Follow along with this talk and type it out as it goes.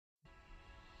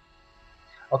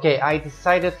Okay, I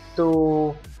decided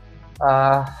to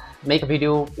uh, make a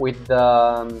video with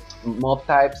the mob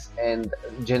types and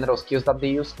general skills that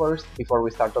they use first before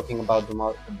we start talking about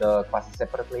the classes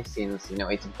separately, since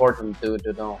it's important to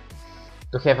know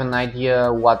to have an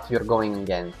idea what you're going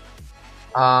against.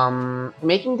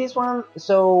 Making this one,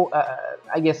 so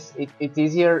I guess it's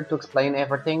easier to explain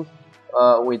everything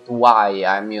with why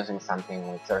I'm using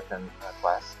something with certain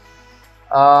class.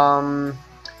 Um,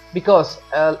 because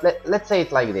let's say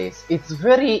it like this: it's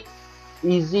very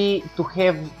easy to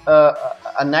have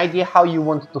an idea how you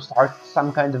want to start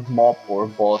some kind of mob or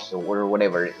boss or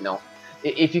whatever.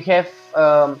 If you have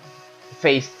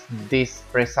faced this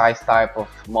precise type of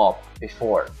mob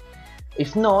before.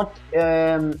 If not,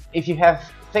 if you have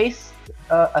faced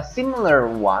a similar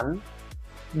one,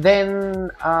 then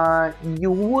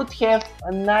you would have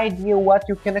an idea what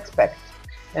you can expect,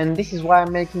 and this is why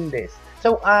I'm making this.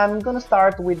 So I'm gonna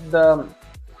start with the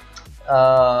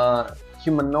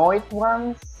humanoid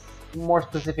ones, more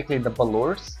specifically the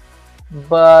Balurs,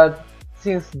 but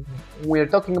since we're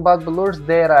talking about Balurs,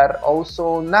 there are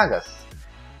also Nagas,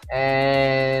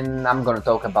 and I'm gonna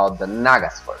talk about the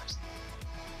Nagas first.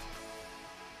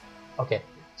 Okay,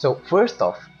 so first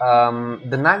off,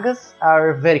 the Nagas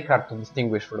are very hard to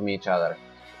distinguish from each other.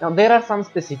 Now there are some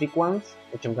specific ones,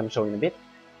 which I'm gonna show in a bit,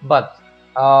 but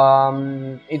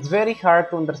it's very hard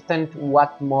to understand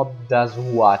what mob does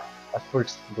what at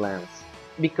first glance,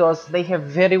 because they have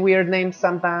very weird names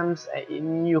sometimes,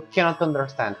 and you cannot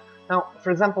understand. Now,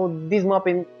 for example, this mob,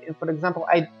 for example,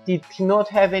 I did not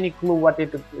have any clue what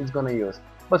it is gonna use.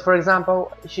 But for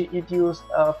example, it used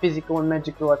physical and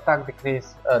magical attack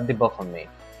decrease debuff on me.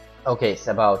 Okay,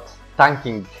 so about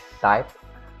tanking type.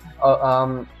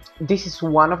 This is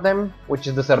one of them, which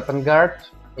is the Serpent Guard.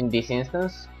 In this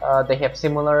instance, they have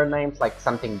similar names like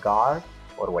something guard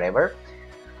or whatever.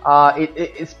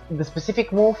 It's the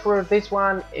specific move for this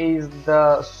one is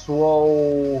the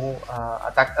slow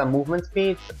attack movement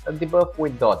speed debuff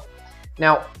with dot.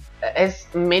 Now, as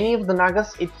many of the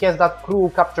Nagas, it has that cruel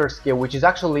capture skill, which is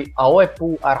actually AoE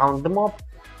pull around the mob,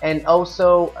 and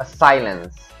also a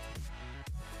silence,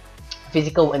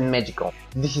 physical and magical.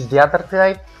 This is the other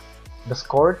type, the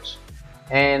Scourge,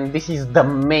 and this is the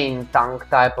main tank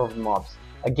type of mobs.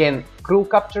 Again, cruel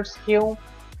capture skill.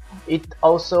 It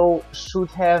also should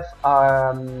have,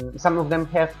 some of them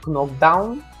have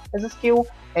knockdown as a skill,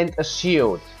 and a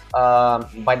shield.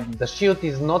 But the shield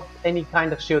is not any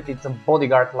kind of shield, it's a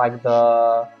bodyguard like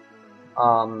the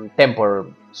Temper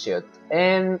shield.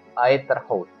 And Aether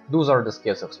Hold. Those are the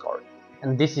skills of Scourge.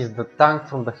 And this is the tank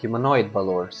from the humanoid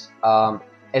Balurs.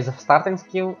 As a starting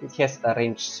skill, it has a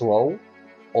range slow,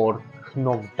 or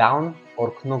knockdown,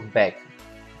 or knockback.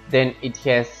 Then it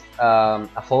has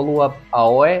a follow-up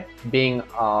AoE being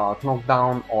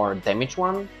knockdown or damage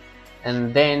one,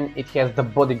 and then it has the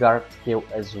bodyguard skill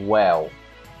as well.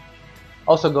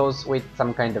 Also goes with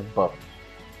some kind of buff.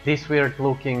 This weird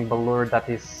looking Balur that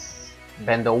is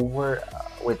bent over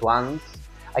with wands,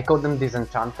 I call them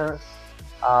disenchanters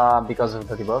because of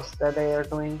the debuffs that they are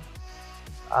doing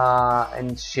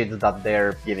and shit that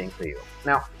they're giving to you.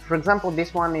 Now, for example,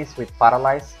 this one is with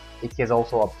paralyze. It has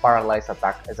also a paralyze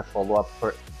attack as a follow-up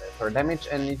for damage,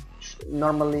 and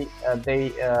normally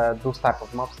those type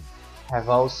of mobs have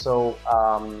also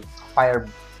fire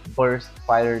burst,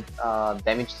 fire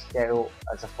damage scale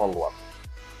as a follow-up.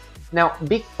 Now,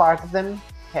 big part of them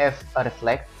have a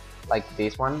reflect, like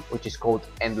this one, which is called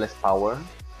Endless Power,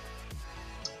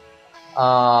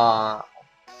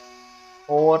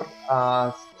 or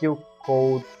a skill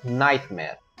called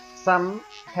Nightmare. Some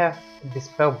have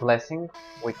Dispel Blessing,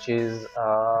 which is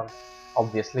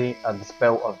obviously a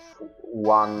dispel of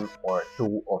one or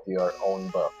two of your own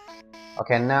buff.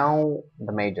 Okay, now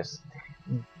the mages.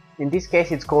 In this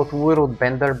case it's called World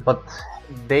Bender, but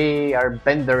they are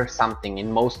Bender something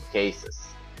in most cases.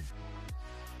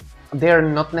 They are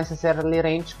not necessarily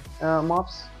range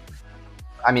mobs,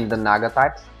 I mean the Naga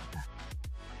types.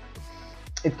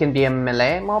 It can be a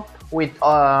melee mob with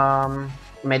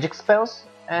magic spells,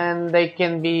 and they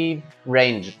can be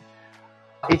ranged.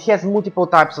 It has multiple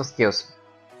types of skills: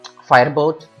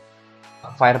 Firebolt,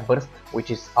 Fire Burst,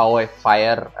 which is AoE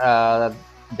fire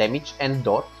damage and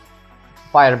dot,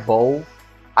 Fireball,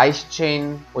 Ice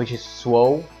Chain, which is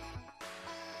slow.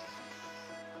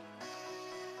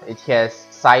 It has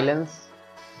Silence,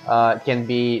 can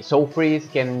be Soul Freeze,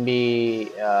 can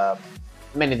be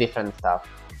many different stuff.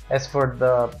 As for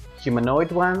the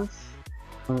humanoid ones,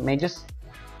 mages,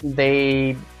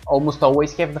 they almost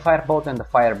always have the Firebolt and the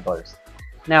Fire Burst.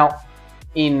 Now,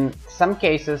 in some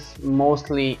cases,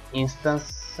 mostly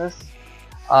instances,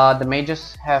 The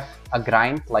mages have a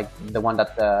grind, like the one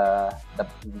that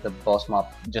the boss mob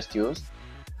just used,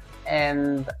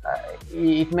 and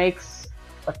it makes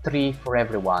a 3 for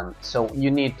everyone, so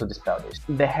you need to dispel this.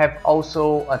 They have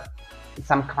also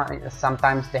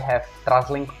sometimes they have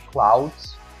Traveling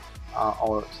Clouds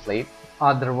or Sleep.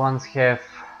 Other ones have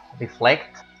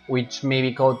Reflect, which may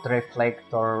be called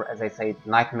Reflect, or as I say,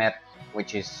 Nightmare,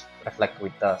 which is Reflect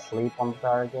with the sleep on the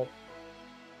target.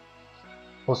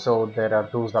 Also, there are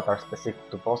those that are specific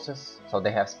to bosses, so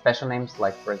they have special names,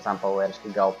 like for example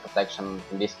Erstigal Protection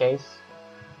in this case.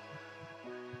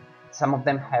 Some of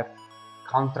them have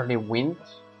Counterly Wind,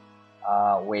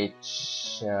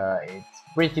 which it's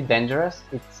pretty dangerous.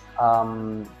 It's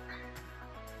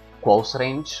close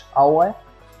range AoE,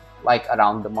 like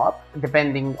around the mob.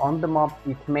 Depending on the mob,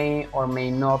 it may or may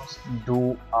not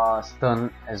do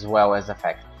stun as well as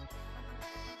effect.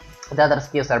 The other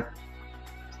skills are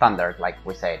standard, like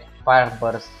we said, Fire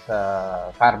Burst,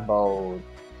 Firebolt,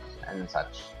 and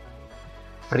such.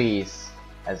 Freeze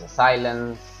as a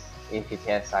silence, if it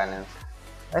has silence.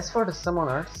 As for the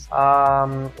summoners,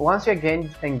 once you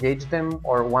engage them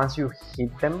or once you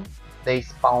hit them, they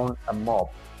spawn a mob.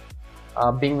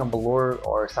 Being a blur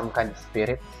or some kind of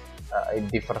spirit,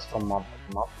 it differs from mob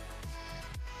to mob.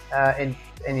 And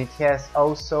it has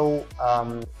also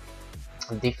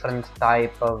different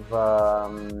type of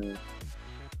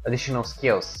additional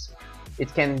skills.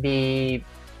 It can be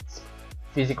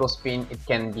physical spin, it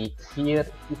can be fear,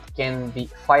 it can be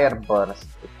fire burst,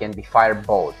 it can be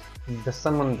firebolt. The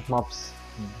summoned mobs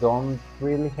don't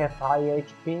really have high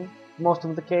HP most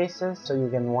of the cases, so you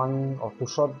can one or two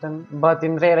shot them, but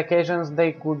in rare occasions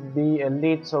they could be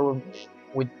elite, so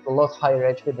with a lot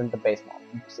higher HP than the base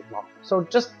mob. So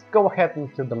just go ahead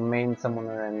and kill the main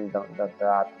summoner and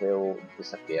that will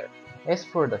disappear. As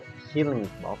for the healing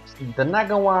mobs, the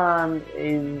Naga one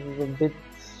is a bit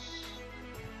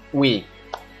weak.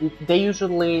 They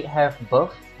usually have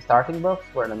buff, starting buff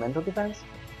for elemental defense,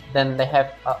 then they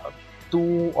have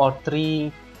 2 or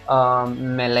 3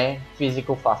 melee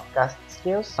physical fast cast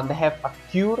skills, and they have a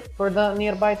cure for the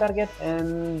nearby target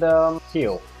and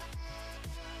heal.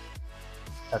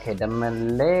 Okay, the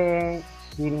melee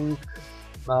healing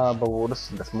balloons,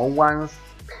 the small ones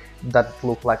that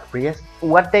look like priests,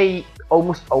 what they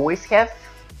almost always have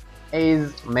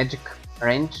is magic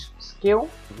range skill.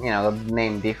 You know, the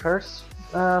name differs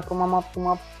from a mob to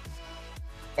mob,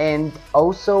 and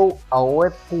also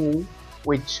AoE pool,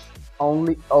 which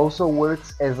also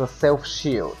works as a self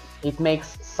shield. It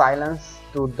makes silence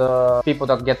to the people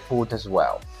that get pulled as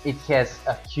well. It has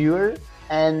a cure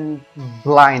and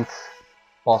blind,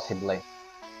 possibly.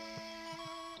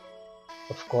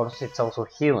 Of course, it's also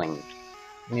healing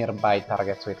nearby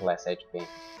targets with less HP.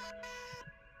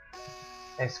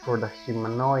 As for the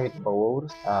humanoid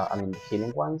balloons, I mean the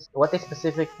healing ones, what is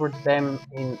specific for them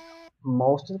in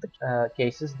most of the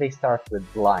cases, they start with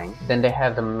blind, then they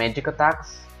have the magic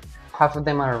attacks. Half of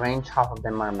them are range, half of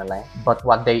them are melee, but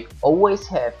what they always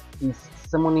have is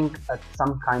summoning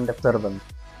some kind of servant.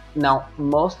 Now,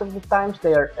 most of the times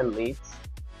they are elites,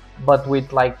 but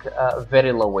with like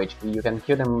very low HP. You can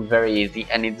kill them very easy,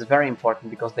 and it's very important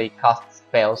because they cast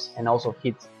spells and also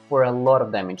hit for a lot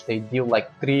of damage. They deal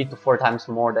like 3 to 4 times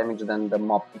more damage than the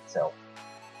mob itself.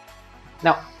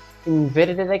 Now, in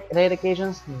very rare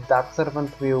occasions, that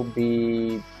servant will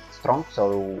be strong,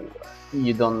 so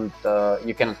you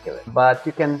cannot kill it, but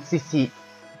you can CC.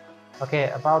 Okay,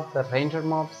 about the ranger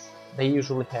mobs, they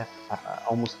usually have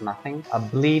almost nothing. A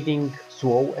bleeding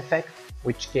swole effect,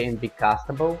 which can be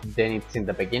castable, then it's in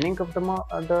the beginning of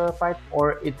the fight,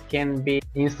 or it can be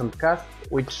instant cast,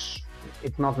 which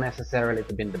it's not necessarily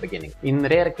to be in the beginning. In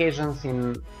rare occasions,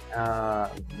 in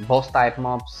boss type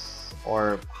mobs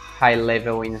or high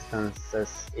level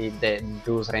instances,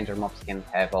 those ranger mobs can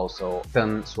have also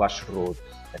stun slash root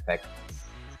effect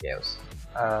skills.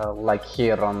 Like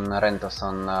here on Rentos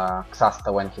on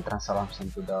Xasta when he transforms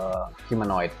into the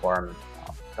humanoid form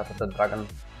of the dragon.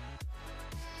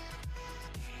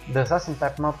 The assassin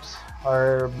type mobs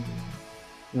are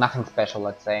nothing special,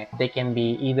 let's say. They can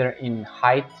be either in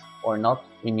height or not,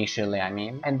 initially I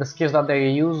mean. And the skills that they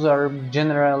use are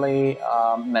generally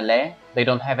melee. They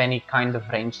don't have any kind of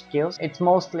range skills. It's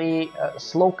mostly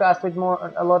slow cast with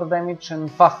a lot of damage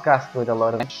and fast cast with a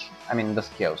lot of damage. I mean the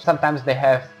skills. Sometimes they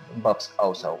have buffs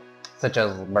also, such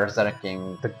as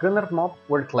berserking. The gunner mob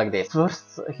works like this.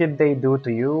 First hit they do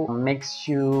to you makes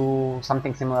you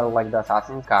something similar like the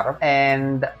assassin's carve,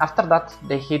 and after that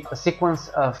they hit a sequence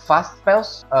of fast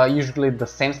spells, usually the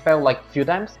same spell like few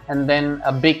times, and then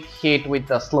a big hit with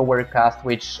a slower cast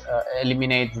which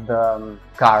eliminates the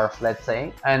carve, let's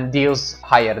say, and deals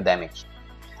higher damage.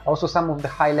 Also, some of the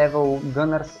high level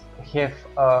gunners have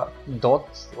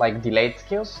dots, like delayed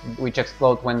skills, which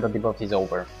explode when the debuff is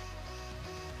over.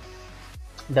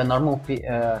 The normal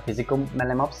physical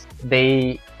melee mobs,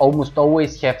 they almost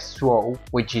always have slow,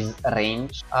 which is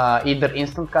range, either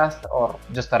instant cast or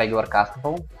just a regular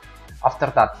castable. After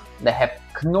that, they have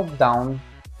knockdown,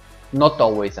 not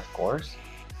always of course,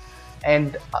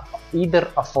 and either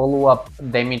a follow-up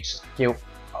damage skill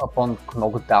upon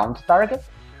knockdown target,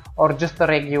 or just a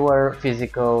regular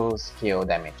physical skill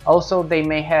damage. Also, they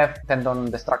may have Tendon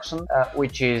Destruction,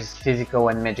 which is physical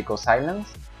and magical silence.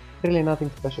 Really nothing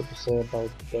special to say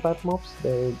about the type mobs.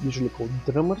 They're usually called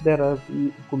drummers. They're a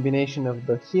combination of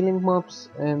the healing mobs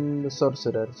and the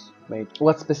sorcerers mage.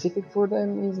 What's specific for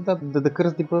them is that the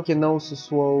curse debuff can also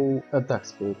slow attack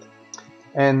speed.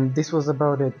 And this was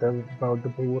about it about the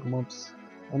power mobs.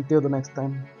 Until the next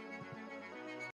time.